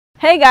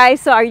Hey guys,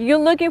 so are you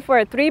looking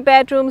for 3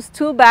 bedrooms,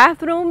 2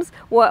 bathrooms?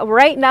 Well,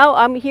 right now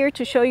I'm here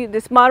to show you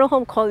this model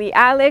home called the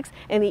Allex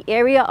in the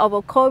area of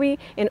Ocoee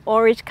in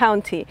Orange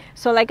County.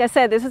 So like I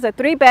said, this is a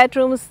 3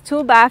 bedrooms,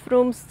 2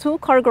 bathrooms,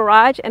 2-car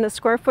garage, and the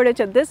square footage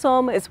of this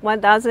home is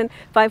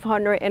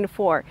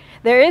 1,504.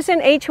 There is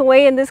an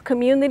HOA in this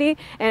community,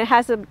 and it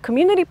has a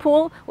community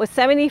pool with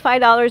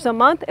 $75 a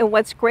month. And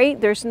what's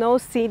great, there's no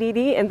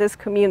CDD in this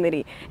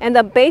community. And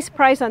the base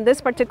price on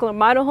this particular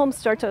model home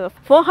starts at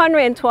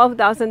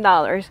 $412,000.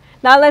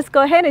 Now let's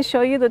go ahead and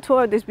show you the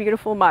tour of this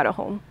beautiful model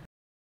home.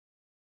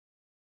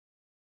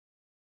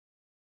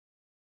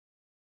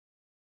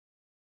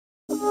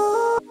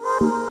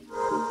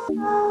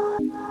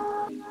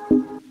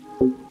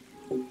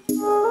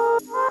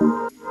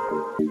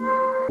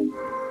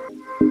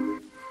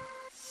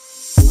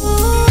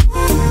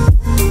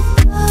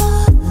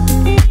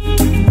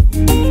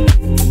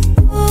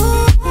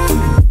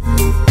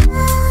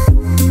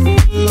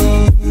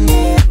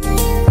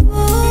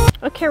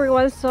 Okay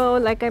everyone, so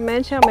like I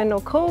mentioned, I'm in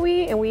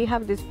Ocoee and we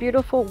have this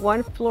beautiful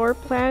 1-floor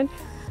plan.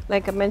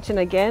 Like I mentioned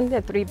again,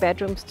 the 3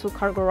 bedrooms,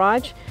 2-car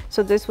garage.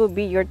 So this will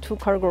be your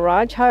 2-car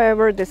garage.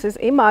 However, this is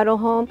a model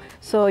home,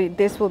 so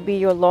this will be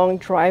your long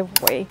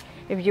driveway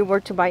if you were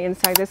to buy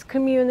inside this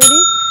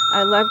community.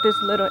 I love this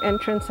little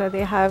entrance that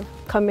they have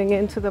coming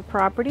into the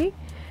property.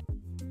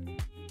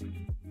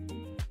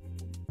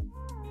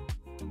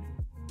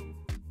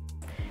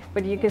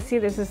 But you can see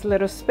there's this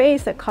little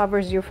space that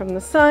covers you from the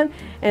sun,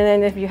 and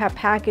then if you have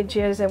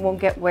packages, it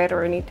won't get wet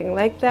or anything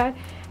like that.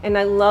 And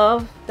I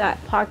love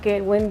that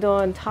pocket window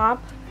on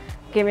top,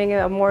 giving it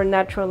a more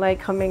natural light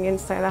coming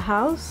inside the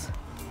house.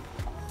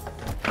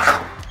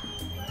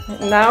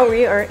 Now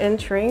we are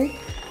entering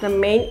the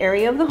main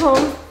area of the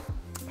home.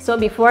 So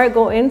before I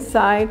go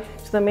inside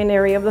to the main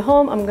area of the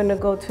home, I'm gonna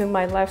go to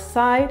my left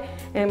side.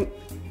 And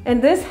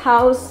in this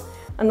house,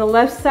 on the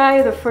left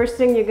side, the first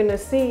thing you're gonna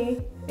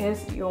see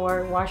is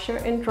your washer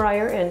and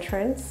dryer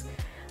entrance.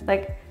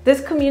 Like,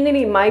 this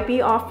community might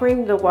be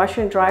offering the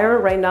washer and dryer.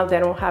 Right now they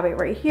don't have it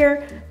right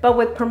here, but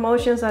with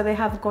promotions that they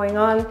have going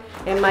on,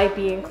 it might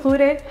be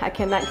included. I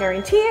cannot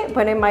guarantee it,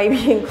 but it might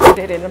be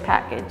included in the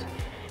package.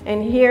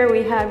 And here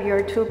we have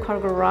your 2-car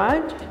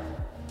garage.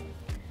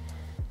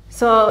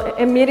 So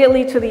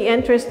immediately to the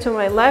entrance to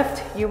my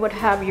left, you would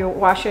have your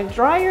washer and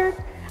dryer,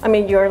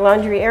 your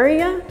laundry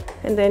area,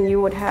 and then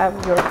you would have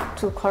your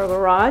 2-car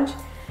garage.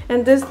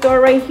 And this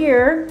door right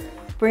here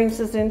brings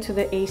us into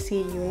the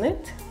AC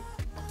unit.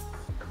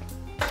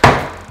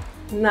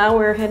 Now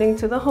we're heading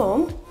to the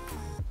home.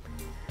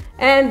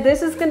 And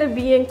this is gonna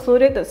be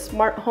included, the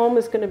smart home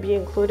is gonna be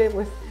included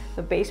with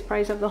the base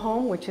price of the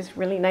home, which is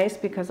really nice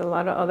because a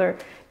lot of other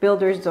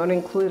builders don't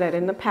include that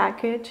in the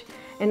package.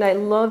 And I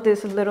love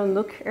this little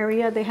nook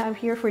area they have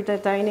here for the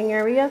dining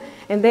area.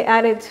 And they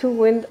added 2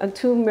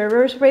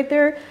 mirrors right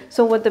there.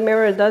 So what the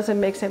mirror does, it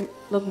makes it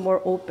look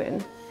more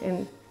open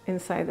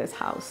inside this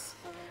house.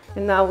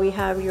 And now we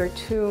have your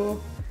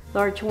 2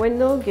 large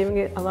windows, giving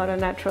it a lot of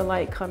natural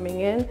light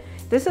coming in.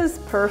 This is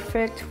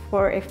perfect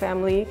for a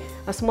family,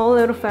 a small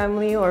little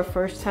family or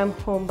first-time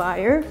home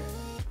buyer.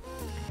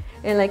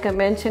 And like I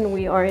mentioned,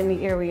 we are in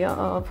the area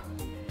of,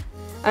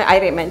 I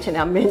didn't mention it,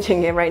 I'm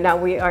mentioning it right now.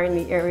 We are in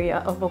the area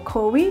of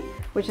Ocoee,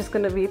 which is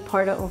going to be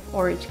part of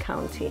Orange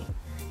County.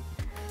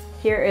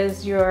 Here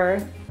is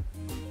your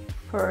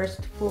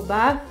first full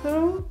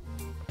bathroom.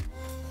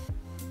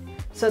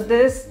 So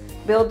this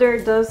builder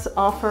does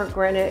offer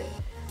granite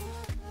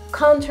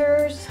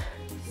counters,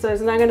 so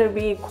it's not going to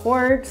be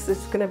quartz,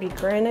 it's going to be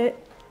granite.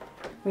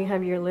 We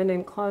have your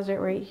linen closet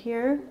right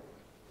here,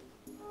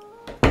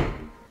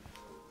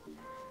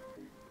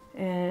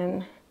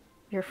 and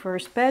your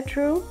first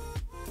bedroom,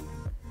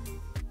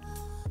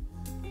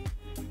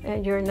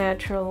 and your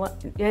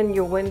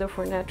window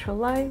for natural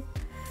light.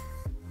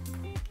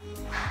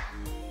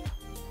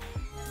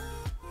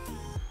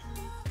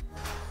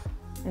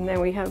 And then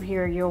we have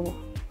here your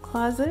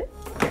closet.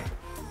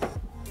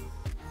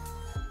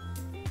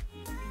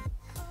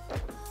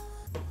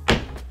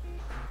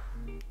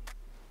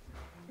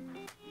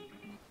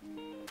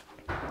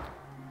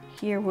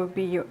 Here will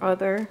be your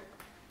other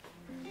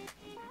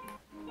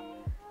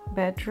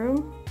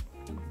bedroom.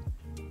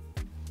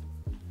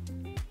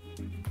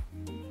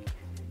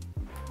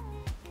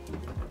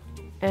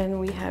 And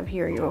we have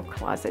here your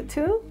closet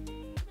too.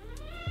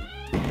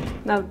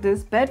 Now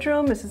this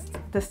bedroom is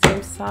the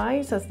same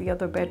size as the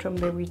other bedroom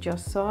that we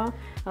just saw.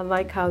 I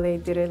like how they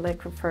did it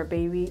like for a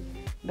baby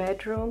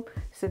bedroom.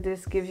 So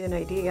this gives you an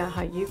idea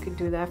how you could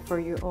do that for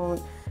your own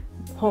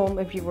home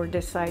if you were to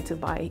decide to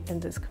buy in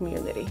this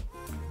community.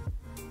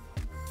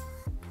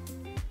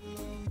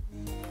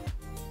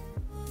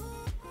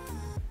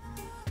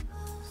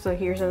 So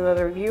here's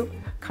another view,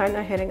 kind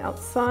of heading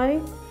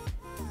outside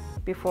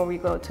before we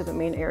go to the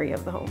main area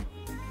of the home.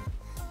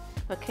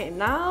 Okay,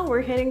 now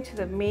we're heading to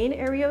the main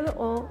area of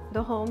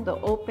the home, the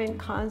open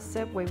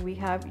concept, where we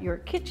have your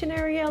kitchen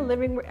area,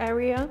 living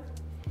area.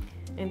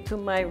 And to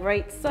my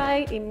right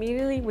side,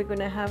 immediately we're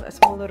gonna have a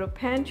small little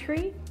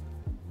pantry.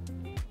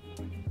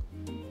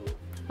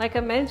 Like I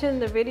mentioned in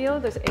the video,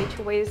 this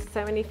HOA is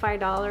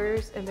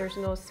 $75 and there's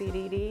no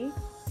CDD.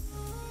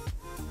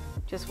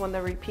 Just want to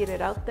repeat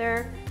it out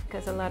there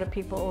because a lot of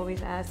people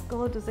always ask,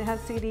 oh, does it have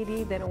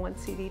CDD? They don't want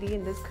CDD,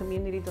 and this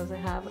community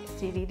doesn't have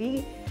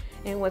CDD.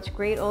 And what's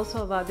great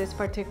also about this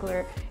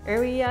particular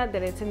area,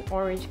 that it's in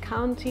Orange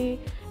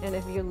County, and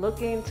if you're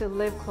looking to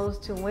live close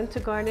to Winter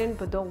Garden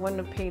but don't want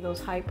to pay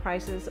those high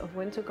prices of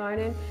Winter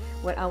Garden,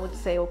 what I would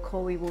say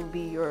Ocoee will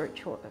be your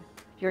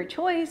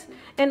choice.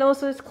 And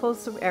also it's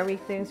close to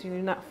everything, so you're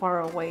not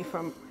far away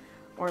from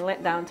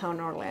downtown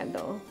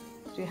Orlando.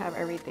 So you have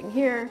everything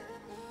here.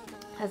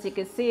 As you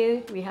can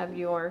see, we have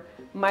your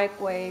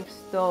microwave,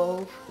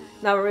 stove.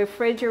 Now a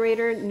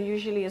refrigerator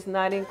usually is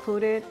not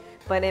included,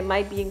 but it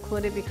might be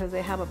included because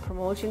they have a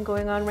promotion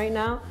going on right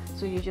now.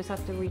 So you just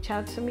have to reach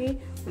out to me.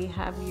 We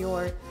have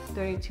your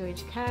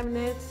 32-inch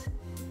cabinets,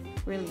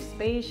 really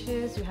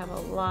spacious. You have a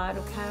lot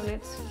of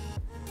cabinets.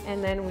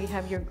 And then we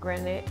have your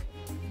granite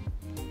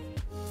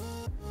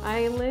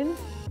island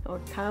or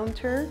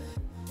counter.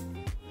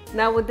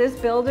 Now with this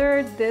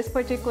builder, this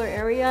particular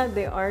area,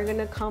 they are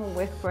gonna come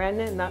with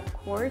granite, not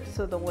quartz.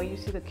 So the way you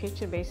see the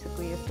kitchen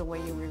basically is the way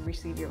you will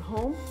receive your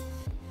home.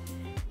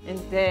 And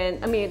then,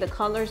 I mean, the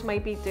colors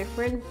might be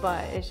different,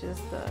 but it's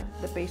just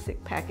the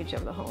basic package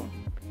of the home.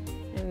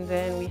 And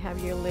then we have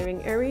your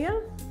living area.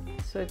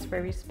 So it's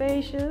very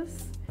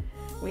spacious.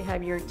 We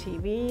have your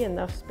TV,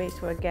 enough space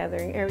for a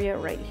gathering area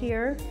right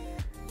here.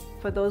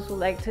 For those who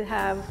like to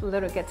have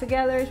little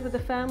get-togethers with the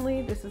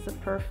family, this is a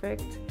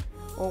perfect,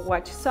 or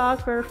watch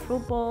soccer,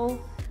 football,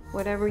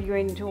 whatever you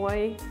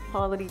enjoy,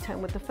 quality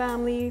time with the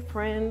family,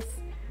 friends.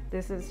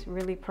 This is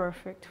really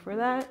perfect for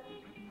that.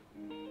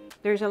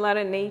 There's a lot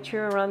of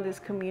nature around this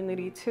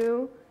community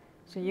too,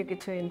 so you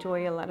get to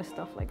enjoy a lot of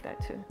stuff like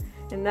that too.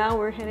 And now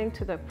we're heading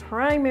to the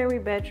primary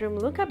bedroom.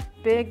 Look how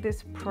big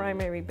this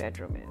primary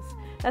bedroom is.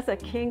 That's a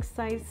king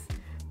size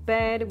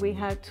bed. We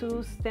have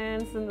two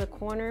stands in the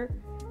corner,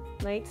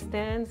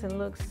 nightstands, and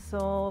looks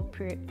so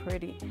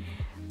pretty.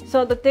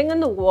 So the thing on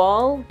the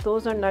wall,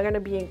 those are not going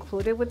to be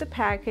included with the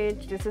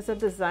package. This is a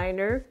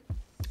designer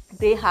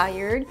they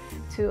hired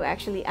to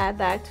actually add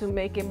that to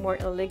make it more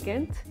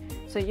elegant.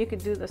 So you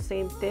could do the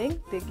same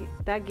thing.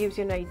 That gives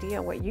you an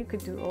idea what you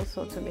could do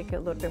also to make it a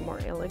little bit more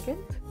elegant.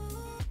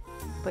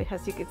 But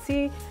as you can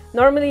see,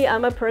 normally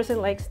I'm a person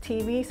who likes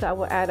TV, so I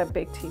will add a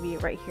big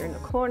TV right here in the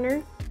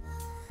corner.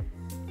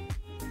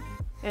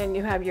 And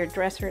you have your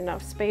dresser,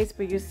 enough space,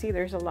 but you see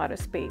there's a lot of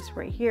space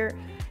right here.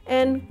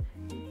 And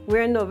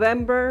we're in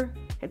November,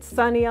 it's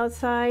sunny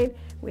outside.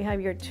 We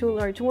have your two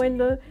large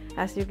windows.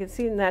 As you can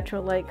see,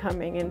 natural light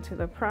coming into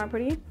the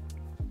property.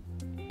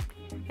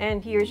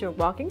 And here's your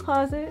walk-in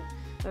closet,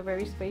 a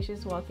very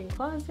spacious walk-in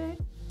closet.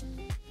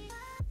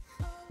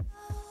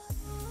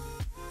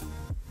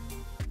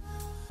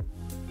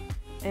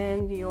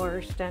 And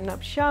your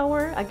stand-up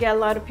shower. I get a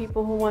lot of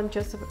people who want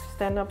just a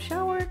stand-up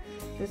shower.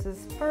 This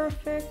is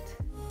perfect.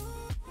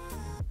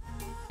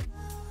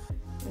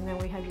 And then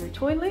we have your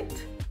toilet.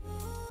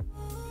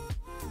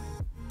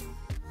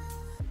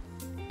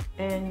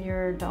 And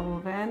your double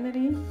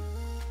vanity.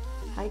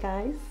 Hi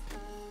guys.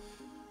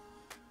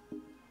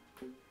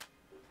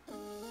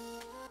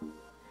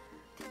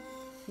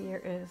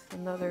 Here is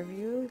another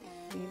view,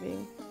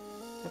 leaving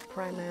the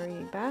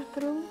primary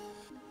bathroom.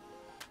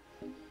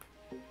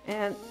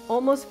 And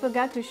almost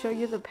forgot to show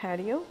you the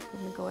patio.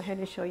 Let me go ahead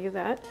and show you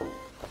that.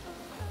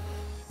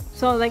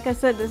 So like I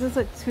said, this is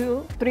a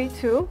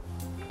 3-2.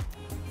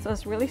 So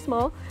it's really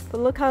small,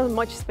 but look how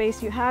much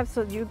space you have.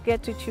 So you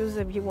get to choose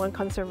if you want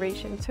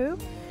conservation too,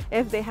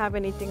 if they have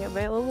anything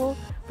available.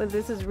 But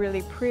this is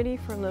really pretty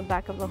from the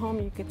back of the home.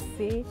 You can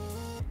see.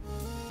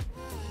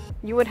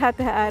 You would have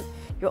to add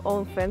your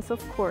own fence,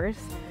 of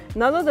course.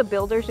 None of the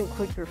builders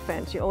include your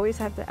fence. You always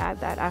have to add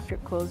that after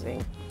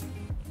closing.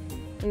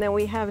 And then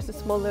we have a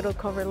small little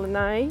cover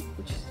lanai,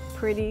 which is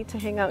pretty to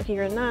hang out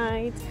here at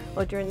night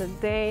or during the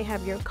day,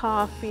 have your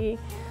coffee,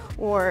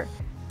 or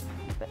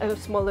a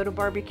small little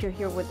barbecue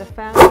here with the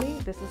family.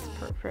 This is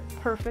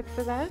perfect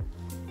for that.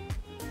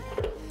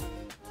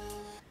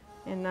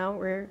 And now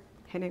we're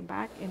heading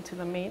back into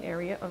the main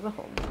area of the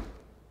home.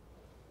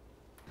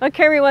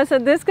 Okay everyone, so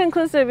this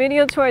concludes the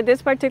video tour of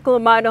this particular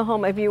model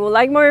home. If you would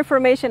like more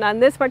information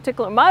on this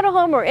particular model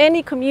home or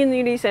any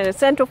communities in the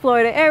Central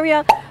Florida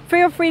area,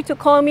 feel free to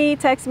call me,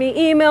 text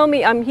me, email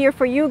me. I'm here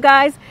for you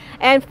guys.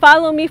 And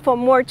follow me for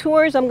more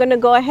tours. I'm going to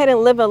go ahead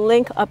and leave a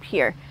link up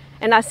here.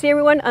 And I'll see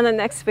everyone on the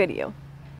next video.